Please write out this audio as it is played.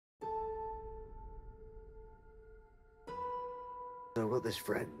I've got this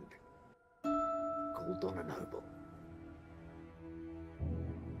friend called Donna Noble.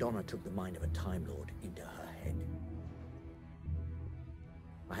 Donna took the mind of a Time Lord into her head.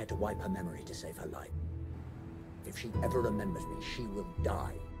 I had to wipe her memory to save her life. If she ever remembers me, she will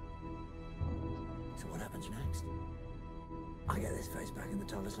die. So what happens next? I get this face back in the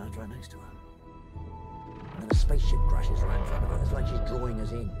TARDIS lounge right next to her. And then a spaceship crashes right in front of her. It's like she's drawing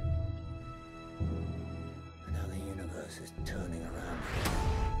us in. And now the universe is turning around.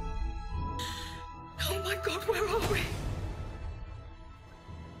 Oh my God, where are we?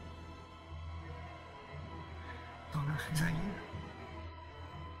 Donna, is that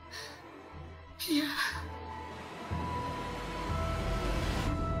you? Yeah.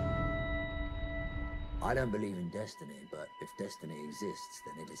 I don't believe in destiny, but if destiny exists,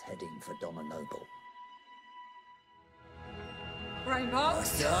 then it is heading for Donna Noble. Rainbow?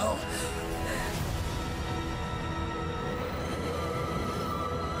 So?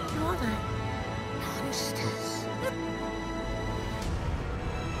 Who are they? Monsters.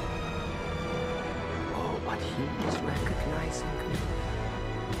 Oh, but he is recognizing me.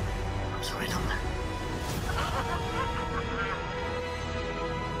 I'm sorry, Donna.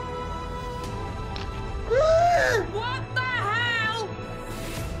 What the hell?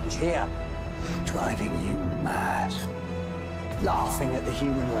 Here, driving you mad. Laughing at the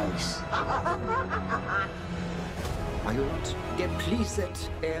human race. My lord, get pleased,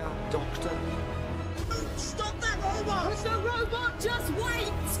 Herr Doctor. Stop that robot! It's a robot, just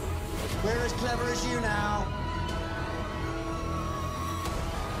wait! We're as clever as you now.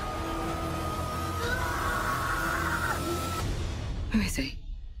 Who is he?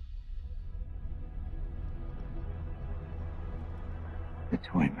 The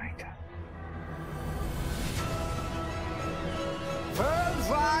Toymaker.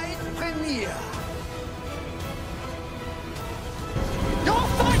 Worldwide premiere. Your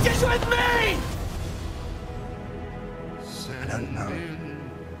fight is with me! I don't know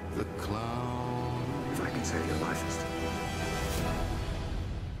The clown. if I can save your life instead.